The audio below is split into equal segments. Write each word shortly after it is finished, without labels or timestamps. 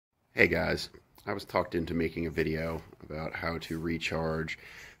Hey guys, I was talked into making a video about how to recharge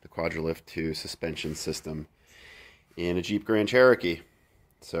the Quadra-Lift 2 suspension system in a Jeep Grand Cherokee.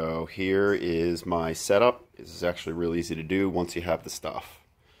 So here is my setup. This is actually real easy to do once you have the stuff.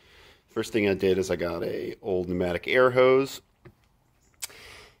 First thing I did is I got a old pneumatic air hose,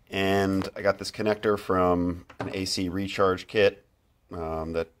 and I got this connector from an AC recharge kit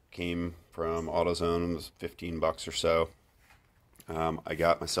that came from AutoZone. It was 15 bucks or so. I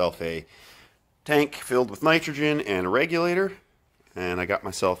got myself a tank filled with nitrogen and a regulator, and I got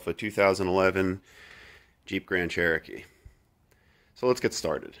myself a 2011 Jeep Grand Cherokee. So let's get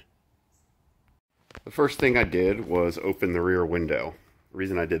started. The first thing I did was open the rear window. The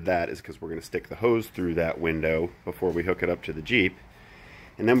reason I did that is because we're going to stick the hose through that window before we hook it up to the Jeep,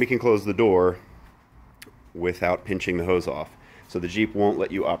 and then we can close the door without pinching the hose off. So the Jeep won't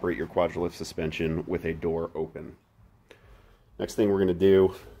let you operate your Quadra-Lift suspension with a door open. Next thing we're going to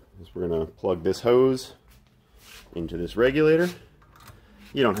do is we're going to plug this hose into this regulator.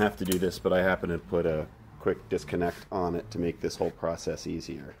 You don't have to do this, but I happen to put a quick disconnect on it to make this whole process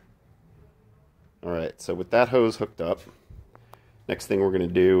easier. Alright, so with that hose hooked up, next thing we're going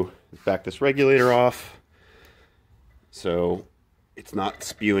to do is back this regulator off so it's not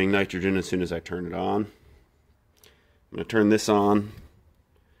spewing nitrogen as soon as I turn it on. I'm going to turn this on,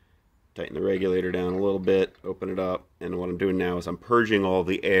 tighten the regulator down a little bit, open it up, and what I'm doing now is I'm purging all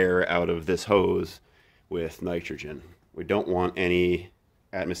the air out of this hose with nitrogen. We don't want any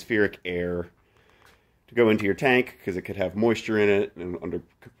atmospheric air to go into your tank because it could have moisture in it, and under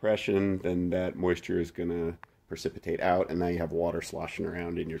compression then that moisture is going to precipitate out and now you have water sloshing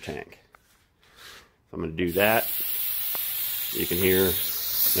around in your tank. So I'm going to do that. You can hear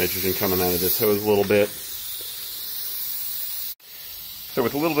nitrogen coming out of this hose a little bit. So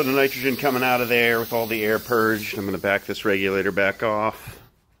with a little bit of nitrogen coming out of there, with all the air purged, I'm going to back this regulator back off,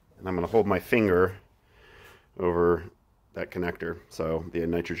 and I'm going to hold my finger over that connector so the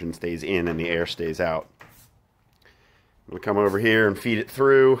nitrogen stays in and the air stays out. I'm going to come over here and feed it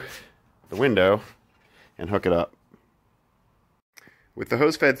through the window and hook it up. With the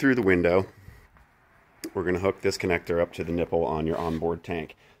hose fed through the window, we're going to hook this connector up to the nipple on your onboard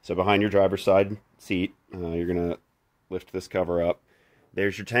tank. So behind your driver's side seat, you're going to lift this cover up.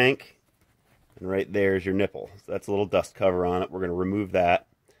 There's your tank, and right there's your nipple. So that's a little dust cover on it. We're going to remove that,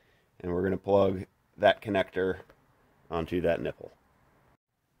 and we're going to plug that connector onto that nipple.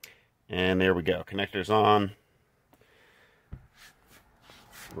 And there we go. Connector's on.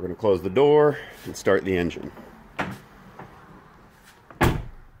 We're going to close the door and start the engine.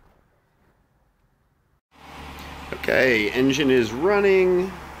 Okay, engine is running.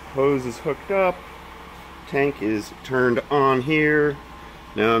 Hose is hooked up. Tank is turned on here.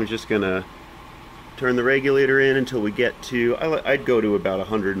 Now I'm just going to turn the regulator in until we get to, I'd go to about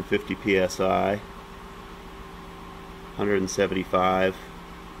 150 psi, 175.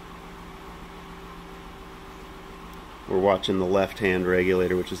 We're watching the left-hand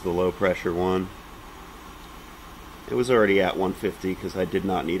regulator, which is the low pressure one. It was already at 150 because I did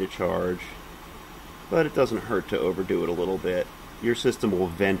not need a charge, but it doesn't hurt to overdo it a little bit. Your system will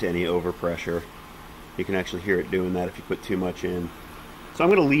vent any overpressure. You can actually hear it doing that if you put too much in. So I'm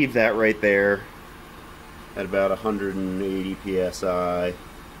going to leave that right there at about 180 psi.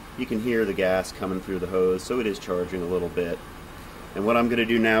 You can hear the gas coming through the hose, so it is charging a little bit. And what I'm going to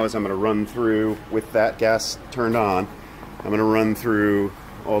do now is I'm going to run through, with that gas turned on, I'm going to run through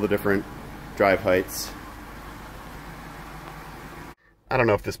all the different drive heights. I don't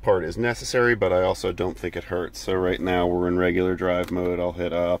know if this part is necessary, but I also don't think it hurts. So right now we're in regular drive mode. I'll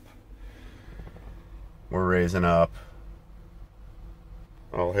hit up. We're raising up.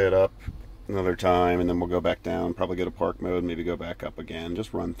 I'll hit up another time, and then we'll go back down, probably go to park mode, maybe go back up again,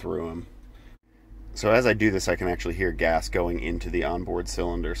 just run through them. So as I do this, I can actually hear gas going into the onboard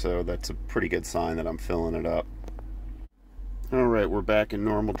cylinder, so that's a pretty good sign that I'm filling it up. Alright, we're back in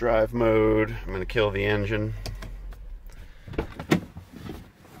normal drive mode. I'm going to kill the engine.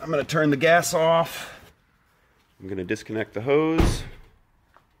 I'm going to turn the gas off. I'm going to disconnect the hose,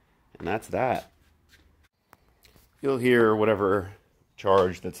 and that's that. You'll hear whatever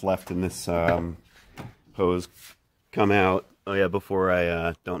charge that's left in this hose come out. Oh yeah, before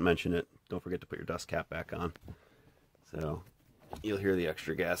I don't mention it, don't forget to put your dust cap back on. So you'll hear the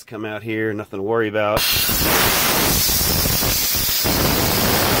extra gas come out here, nothing to worry about. The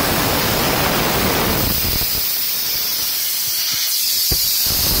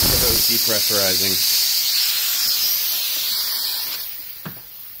hose depressurizing.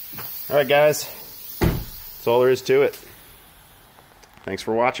 Alright guys, that's all there is to it. Thanks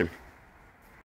for watching.